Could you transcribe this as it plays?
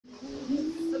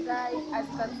guys, as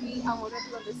you can see, I'm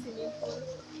already on the swimming pool,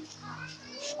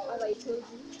 as I told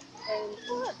you, and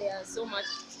there are so much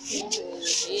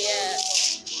things here.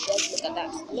 Just look at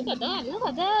that! Look at that! Look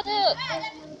at that!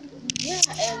 Yeah,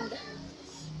 and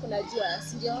kuna jua,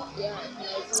 sindio? Yeah,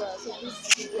 kuna jua. So this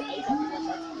video I talk about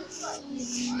that.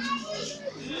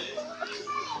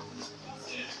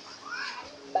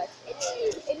 But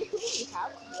anything we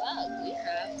have vlog, we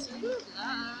have to vlog.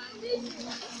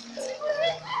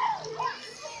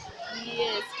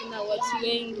 Yes, kuna watu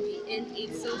wengi and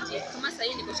it's so deep. Kama sasa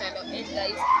niko shallow end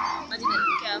guys, maji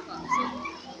inanifikia hapa. So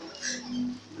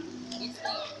it's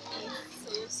deep.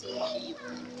 It's so deep.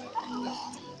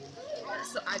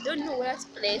 So I don't know where to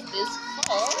place this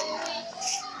for.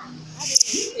 I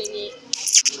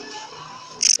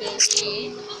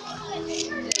don't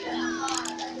know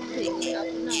penye up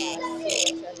now.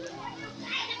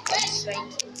 Let's try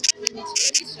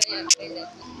and find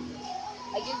that.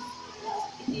 I guess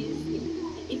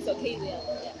it's okay there.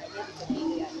 Yeah, I guess it's okay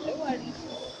there. Don't worry.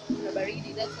 Kuna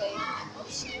baridi, that's why.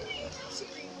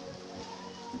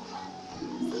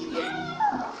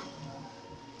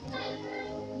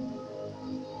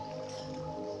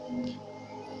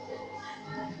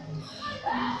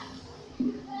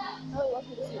 Oh, you want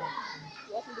me to see?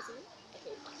 You want me to see?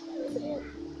 Okay.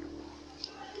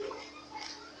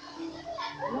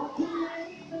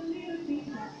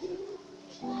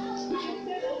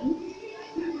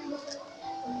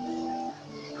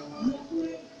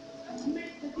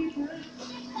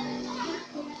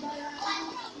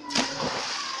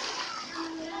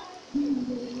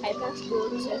 I can't go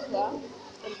too far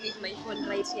and leave my phone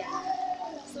right here.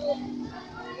 So,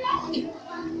 yeah,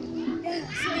 I'm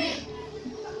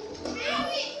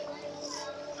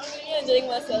really enjoying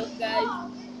myself, guys.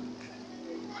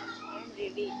 I'm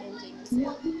really enjoying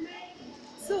myself.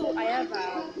 So, I have is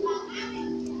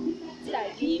it a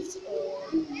gift or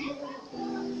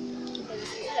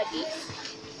is it a gift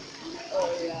or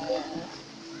it's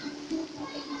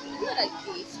not a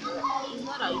gift. It's not a gift. It's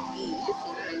not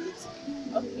a gift.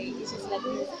 Okay, this is like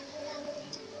this.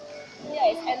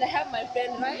 Yes, and I have my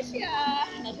friend right here. I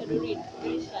can read.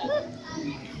 Very shy.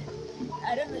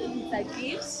 I don't know if it's a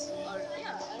gift or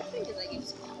yeah, I think it's a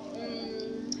gift.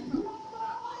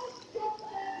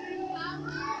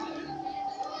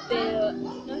 The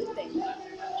nothing.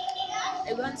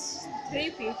 I want three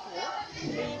people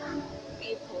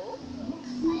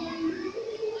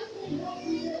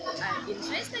are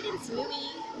interested in swimming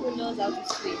who knows how to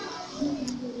swim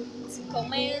to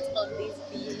comment on this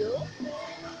video.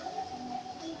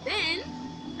 Then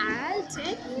I'll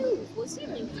take you for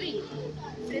swimming free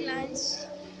lunch,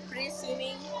 free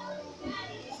swimming,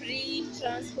 free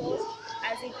transport,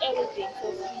 as in everything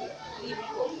for free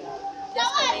people.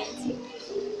 Just comment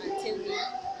and tell me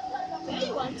where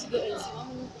you want to go and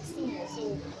swim. So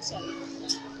actually,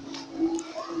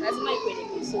 lazima ikuwe ni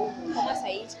Kisumu. Kama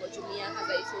sahii tuko Jumia, as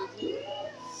I told you.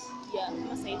 Yeah,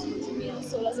 kama sahii tuko Jumia.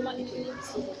 So lazima ikuwe ni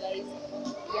Kisumu, guys.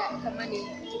 Yeah, kama ni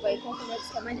Dubai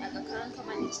Conference, kama ni Aga Khan,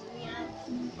 kama ni Jumia,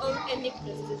 or any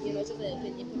places you know,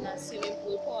 penye kuna swimming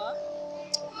pool poa.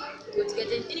 Go to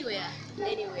get in anywhere.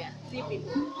 Three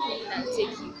people will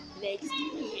take you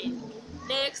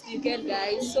next weekend,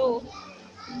 guys. So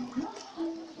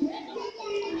you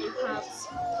have to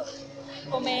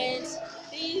comment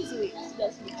this week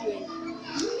that we join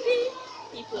 3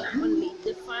 people only.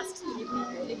 The first 3 people,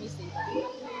 let me say that.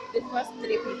 The first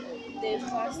 3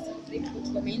 people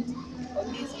to comment on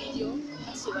this video.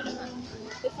 Actually, whatever.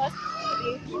 The first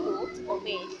 3 people to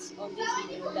comment on this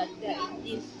video that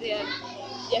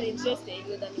they're interested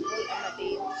with an boy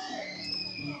Amadeo.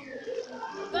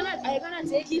 I'm gonna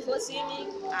take you for swimming.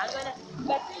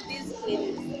 But this place is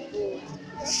good.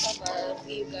 Just have a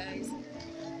view, guys.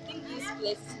 I think this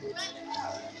place is good.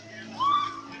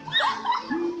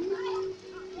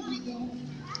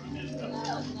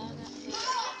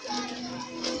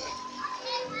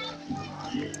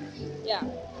 Yeah.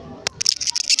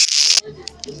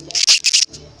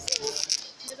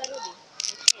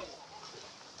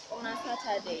 On a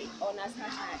Saturday.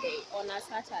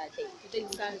 Today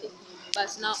is Sunday, but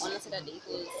now on a Saturday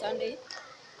because Sunday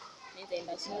means the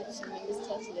international swimming is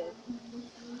Saturday.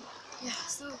 Yeah,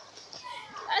 so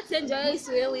let's enjoy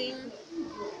swimming.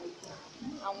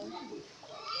 I'm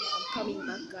coming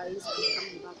back, guys. I'm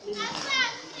coming back.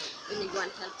 Let me go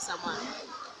and help someone.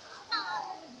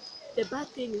 The bad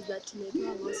thing is that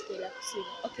tumekuwa gospel ya kuswim.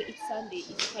 Okay, it's Sunday,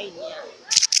 it's fine, yeah.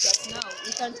 But now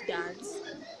we can't dance.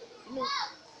 No,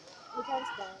 we can't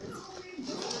dance.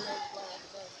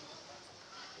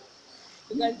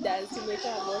 We can't dance.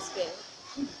 Tumekuwa gospel.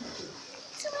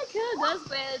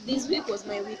 This week was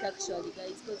my week actually,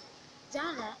 guys, because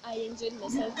Jana, I enjoyed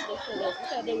myself today for like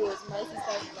yesterday was my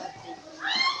sister's birthday.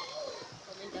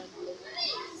 Comment down below.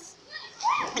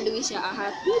 And wish her a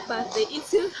happy birthday. It's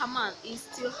still her month. It's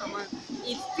still her month.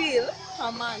 It's still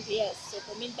her month. Yes. So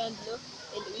comment down below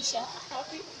and wish her a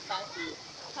happy birthday.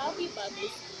 Happy birthday,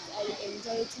 sis. I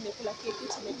enjoy it. Tumekula keki,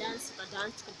 tumedance,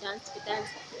 tukadance.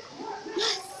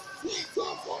 Yes, yes.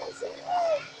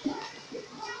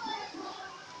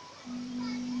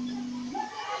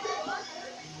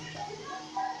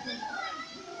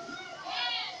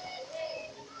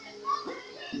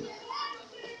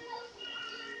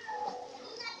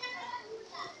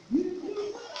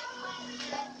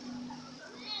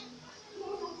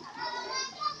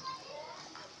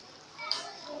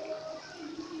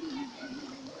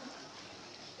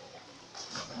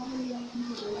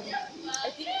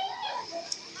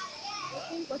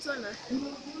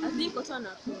 I think what's on they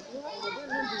don't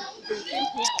know they came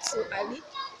here so early,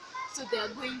 so they are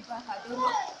going back.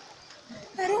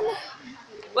 I don't know.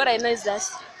 What I know is that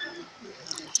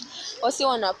wasi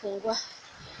wanapungua.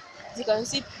 As you can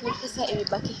see, pesa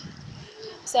imebaki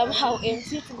somehow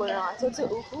empty. Tuko na watoto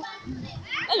huku.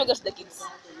 Let me go to the kids.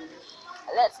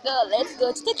 Let's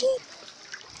go to the kids.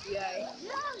 Yeah,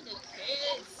 the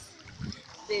kids.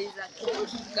 There is a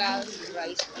cute girl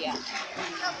right here.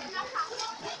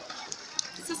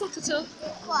 Sasa Tutu.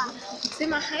 Say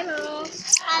my hello.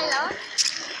 Hello.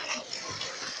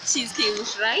 She's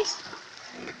cute, right?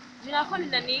 Jina lako ni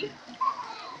nani?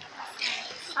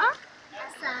 Huh?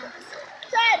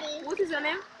 Sorry. What is your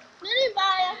name? Nini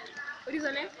baya? What is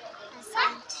your name?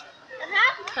 Asante.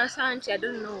 Asante. I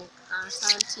don't know.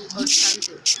 Asante or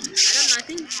Sante. I don't know. I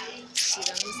think she's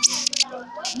a Muslim.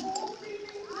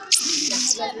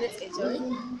 Yes, let's enjoy.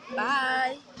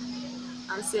 Bye.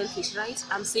 I'm selfish, right?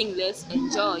 I'm saying let's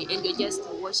enjoy, and you're just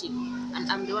watching,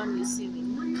 and I'm the one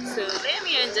receiving. So let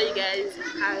me enjoy, guys.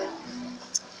 I'll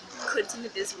continue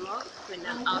this vlog when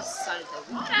I'm outside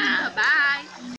the vlog.